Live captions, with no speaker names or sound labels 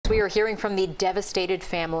We are hearing from the devastated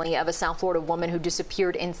family of a South Florida woman who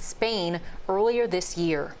disappeared in Spain earlier this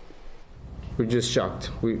year. We're just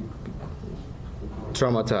shocked. We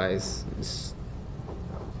traumatized.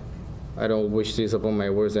 I don't wish this upon my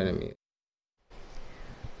worst enemy.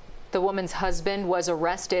 The woman's husband was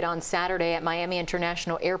arrested on Saturday at Miami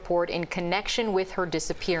International Airport in connection with her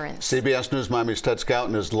disappearance. CBS News Miami's Ted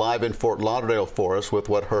Scouten is live in Fort Lauderdale for us with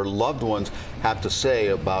what her loved ones have to say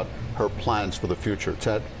about her plans for the future.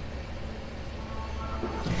 Ted?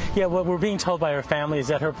 Yeah, what we're being told by her family is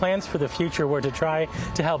that her plans for the future were to try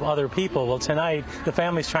to help other people. Well, tonight, the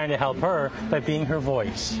family's trying to help her by being her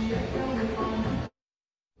voice.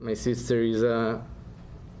 My sister is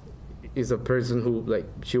a person who, like,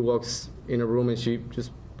 she walks in a room and she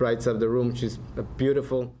just brights up the room. She's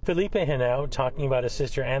beautiful. Felipe Henao talking about his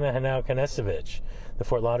sister Ana Henao Knesevich. The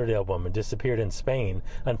Fort Lauderdale woman disappeared in Spain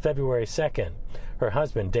on February 2nd. Her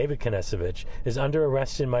husband, David Knesevich, is under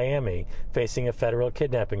arrest in Miami, facing a federal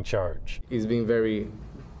kidnapping charge. It's been very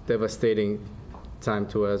devastating time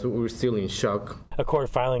to us. We're still in shock. A court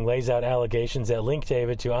filing lays out allegations that link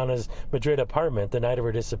David to Ana's Madrid apartment the night of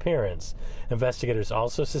her disappearance. Investigators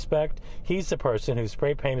also suspect he's the person who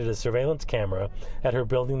spray painted a surveillance camera at her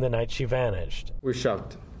building the night she vanished. We're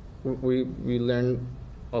shocked. We learned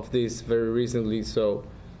of this very recently, so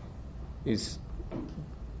it's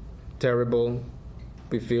terrible.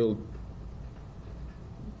 We feel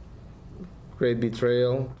great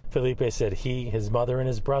betrayal. Felipe said he, his mother, and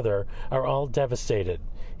his brother are all devastated.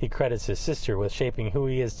 He credits his sister with shaping who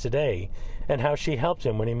he is today and how she helped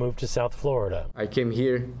him when he moved to South Florida. I came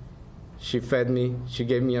here, she fed me, she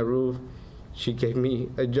gave me a roof, she gave me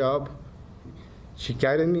a job, she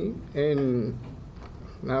guided me, and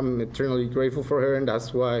I'm eternally grateful for her, and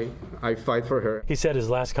that's why I fight for her. He said his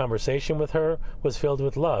last conversation with her was filled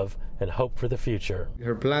with love and hope for the future.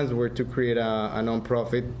 Her plans were to create a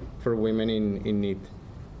non-profit for women in need.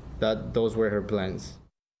 Those were her plans.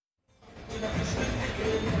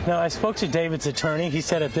 Now, I spoke to David's attorney. He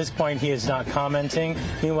said at this point he is not commenting.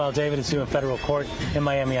 Meanwhile, David is due in federal court in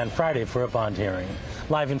Miami on Friday for a bond hearing.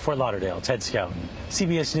 Live in Fort Lauderdale, Ted Scouten,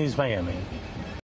 CBS News, Miami.